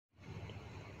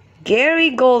Gary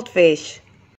Goldfish.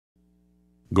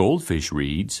 Goldfish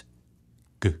reads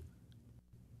G,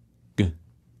 G,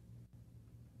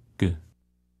 G.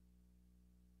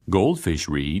 Goldfish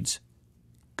reads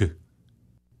G,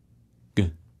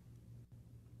 G,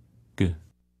 G.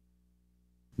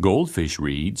 Goldfish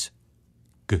reads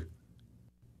G,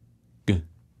 G,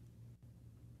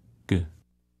 G.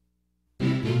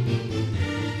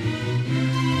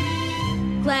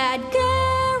 Glad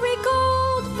Gary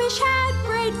Goldfish had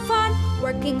great fun,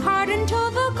 working hard until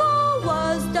the goal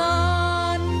was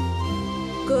done.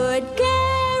 Good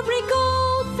Gary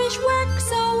Goldfish worked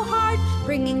so hard,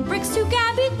 bringing bricks to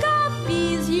Gabby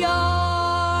Guppy's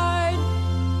yard.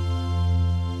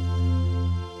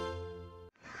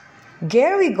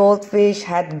 Gary Goldfish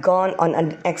had gone on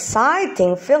an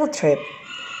exciting field trip.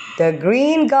 The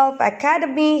Green Gulf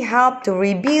Academy helped to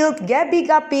rebuild Gabby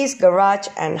Guppy's garage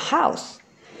and house.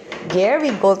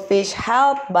 Gary Goldfish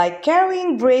helped by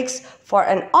carrying bricks for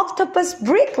an octopus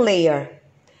bricklayer.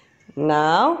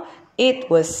 Now it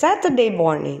was Saturday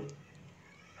morning.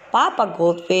 Papa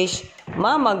Goldfish,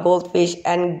 Mama Goldfish,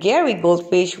 and Gary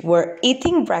Goldfish were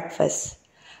eating breakfast.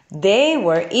 They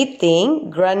were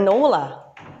eating granola.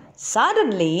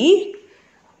 Suddenly,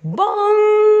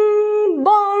 bong,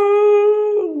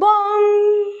 bong,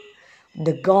 bong.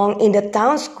 The gong in the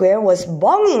town square was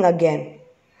bonging again.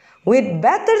 "We'd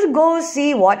better go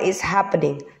see what is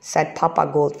happening," said Papa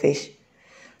Goldfish.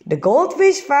 The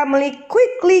Goldfish family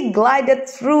quickly glided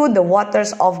through the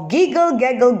waters of Giggle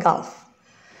Gaggle Gulf.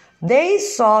 They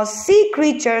saw sea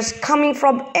creatures coming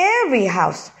from every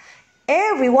house.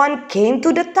 Everyone came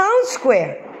to the town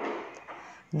square.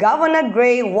 Governor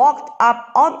Gray walked up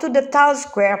onto the town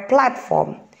square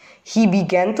platform. He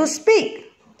began to speak.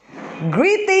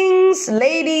 "Greetings,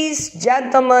 ladies,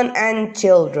 gentlemen, and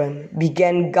children,"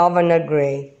 began Governor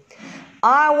Gray.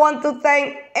 "I want to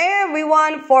thank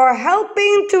everyone for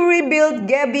helping to rebuild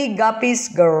Gabby Guppy's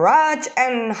garage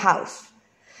and house.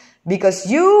 Because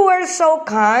you were so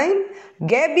kind,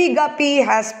 Gabby Guppy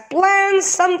has planned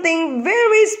something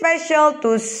very special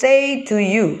to say to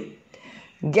you.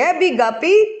 Gabby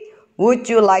Guppy, would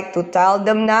you like to tell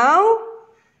them now?"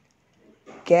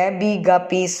 Gabby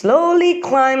Guppy slowly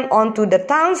climbed onto the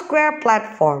town square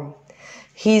platform.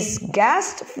 His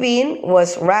gassed fin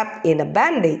was wrapped in a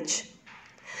bandage.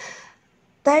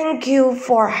 "Thank you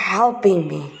for helping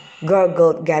me,"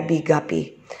 gurgled Gabby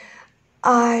Guppy.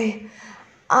 I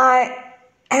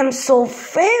am so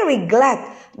very glad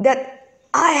that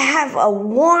I have a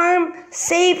warm,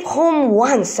 safe home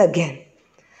once again.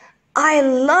 I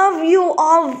love you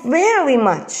all very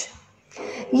much.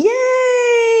 Yay!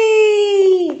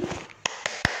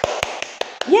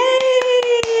 Yay!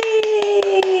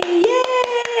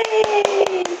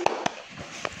 Yay!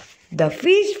 The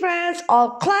fish friends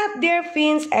all clapped their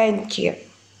fins and cheered.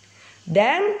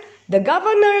 Then the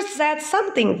governor said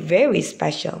something very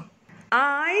special.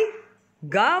 "I,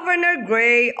 Governor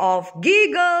Gray of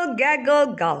Giggle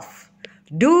Gaggle Gulf,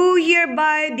 do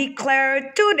hereby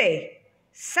declare today,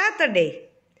 Saturday,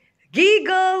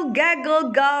 Giggle Gaggle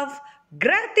Gulf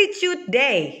Gratitude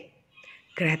Day."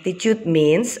 Gratitude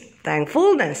means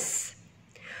thankfulness.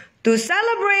 To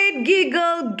celebrate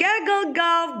Giggle Gaggle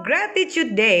Gulf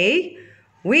Gratitude Day,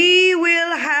 we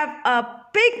will have a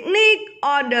picnic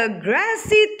on the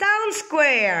grassy town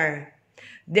square.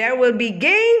 There will be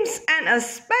games and a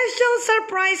special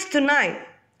surprise tonight.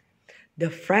 The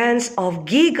friends of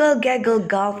Giggle Gaggle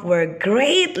Gulf were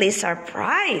greatly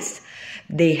surprised.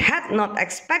 They had not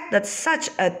expected such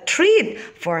a treat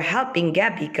for helping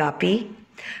Gabby Guppy.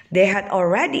 They had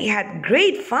already had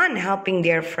great fun helping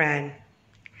their friend.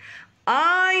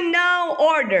 "I now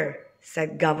order,"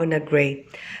 said Governor Gray,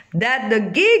 "that the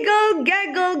Giggle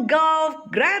Gaggle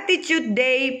Gulf Gratitude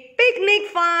Day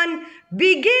picnic fun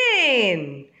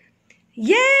begin."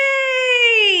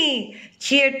 "Yay!"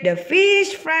 cheered the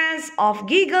fish friends of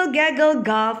Giggle Gaggle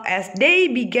Gulf as they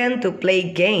began to play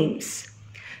games.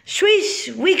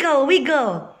 Swish, wiggle,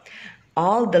 wiggle.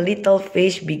 All the little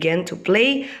fish began to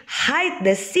play hide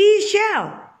the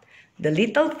seashell. The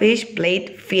little fish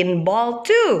played fin ball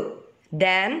too.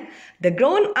 Then the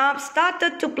grown-ups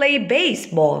started to play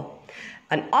baseball.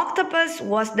 An octopus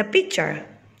was the pitcher.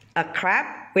 A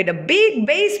crab with a big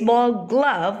baseball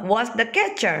glove was the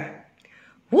catcher.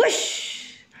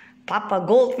 Whoosh! Papa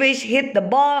Goldfish hit the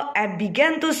ball and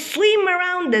began to swim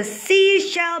around the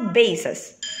seashell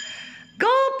bases.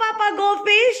 "Go, Papa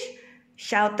Goldfish!"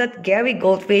 shouted Gary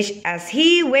Goldfish as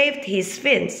he waved his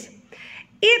fins.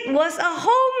 It was a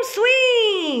home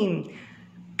swim!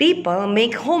 People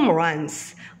make home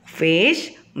runs.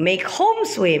 Fish make home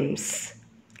swims.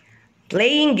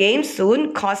 Playing games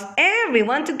soon caused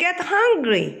everyone to get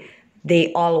hungry.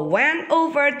 They all went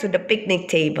over to the picnic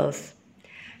tables.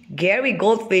 Gary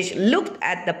Goldfish looked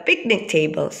at the picnic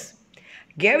tables.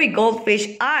 Gary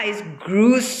Goldfish's eyes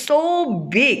grew so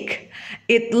big,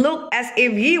 it looked as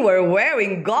if he were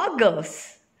wearing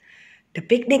goggles. The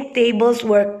picnic tables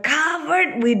were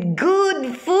covered with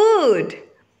good food.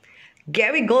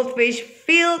 Gary Goldfish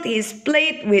filled his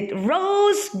plate with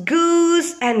roast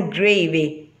goose and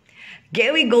gravy.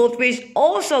 Gary Goldfish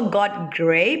also got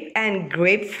grape and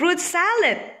grapefruit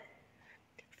salad.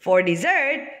 For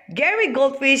dessert, Gary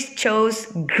Goldfish chose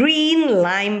green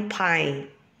lime pie.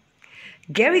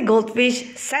 Gary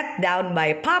Goldfish sat down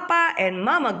by Papa and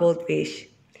Mama Goldfish.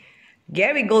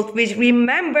 Gary Goldfish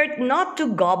remembered not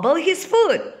to gobble his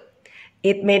food.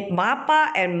 It made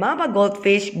Papa and Mama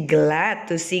Goldfish glad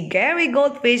to see Gary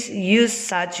Goldfish use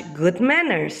such good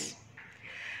manners.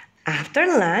 After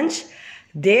lunch,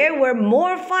 there were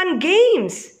more fun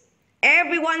games.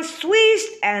 Everyone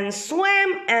swished and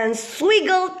swam and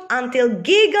swiggled until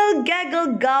Giggle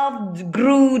Gaggle Gulp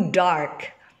grew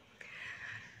dark.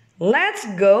 "Let's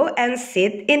go and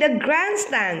sit in the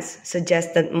grandstands,"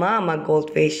 suggested Mama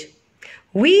Goldfish.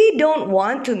 "We don't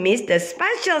want to miss the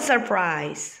special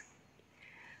surprise."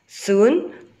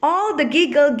 Soon, all the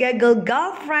Giggle Gaggle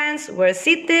Gulp friends were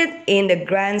seated in the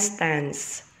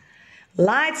grandstands.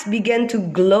 Lights began to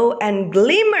glow and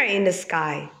glimmer in the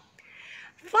sky.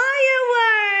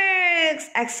 "Fireworks!"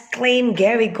 exclaimed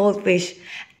Gary Goldfish.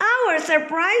 "Our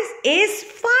surprise is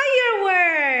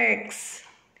fireworks!"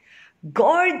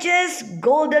 Gorgeous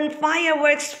golden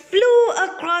fireworks flew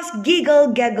across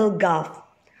Giggle Gaggle Gulf.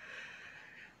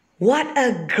 "What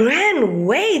a grand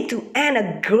way to end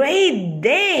a great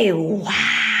day! Wow!"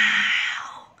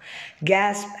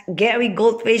 gasped Gary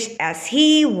Goldfish as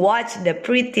he watched the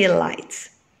pretty lights.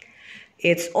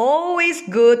 "It's always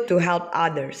good to help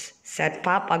others," said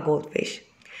Papa Goldfish.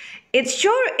 "It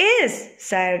sure is,"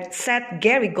 said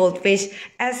Gary Goldfish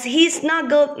as he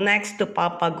snuggled next to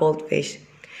Papa Goldfish.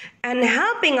 "And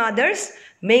helping others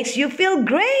makes you feel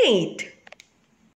great."